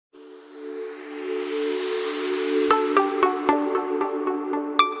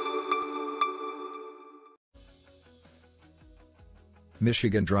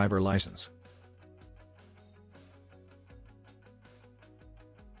Michigan driver license.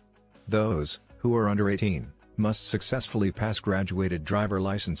 Those who are under 18 must successfully pass graduated driver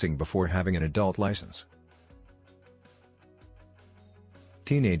licensing before having an adult license.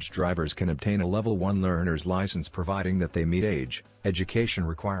 Teenage drivers can obtain a Level 1 learner's license providing that they meet age, education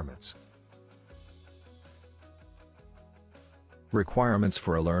requirements. Requirements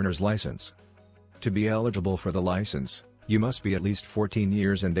for a learner's license. To be eligible for the license, you must be at least 14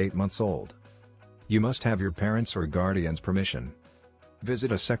 years and 8 months old. You must have your parents' or guardian's permission.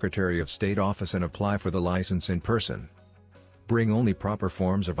 Visit a Secretary of State office and apply for the license in person. Bring only proper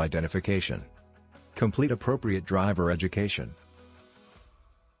forms of identification. Complete appropriate driver education.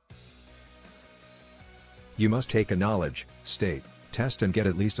 You must take a knowledge, state, test and get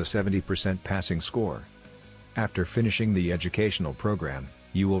at least a 70% passing score. After finishing the educational program,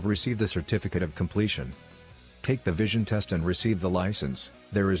 you will receive the certificate of completion. Take the vision test and receive the license.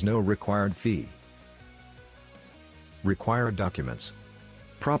 There is no required fee. Required documents.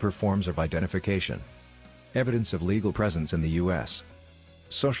 Proper forms of identification. Evidence of legal presence in the U.S.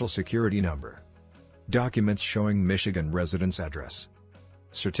 Social Security number. Documents showing Michigan residence address.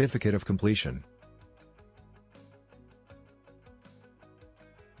 Certificate of completion.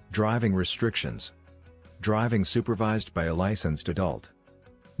 Driving restrictions. Driving supervised by a licensed adult.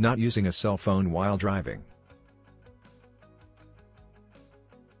 Not using a cell phone while driving.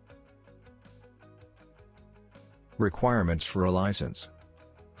 Requirements for a license.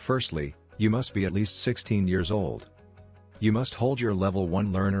 Firstly, you must be at least 16 years old. You must hold your Level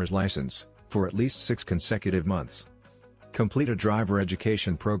 1 learner's license for at least 6 consecutive months. Complete a driver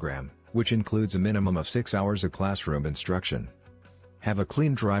education program, which includes a minimum of 6 hours of classroom instruction. Have a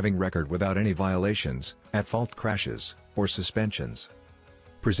clean driving record without any violations, at-fault crashes, or suspensions.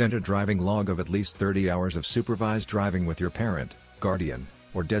 Present a driving log of at least 30 hours of supervised driving with your parent, guardian,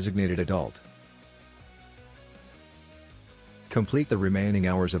 or designated adult. Complete the remaining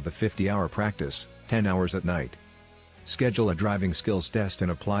hours of the 50-hour practice, 10 hours at night. Schedule a driving skills test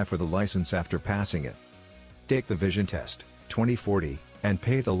and apply for the license after passing it. Take the vision test, 20/40, and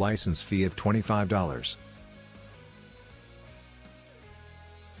pay the license fee of $25.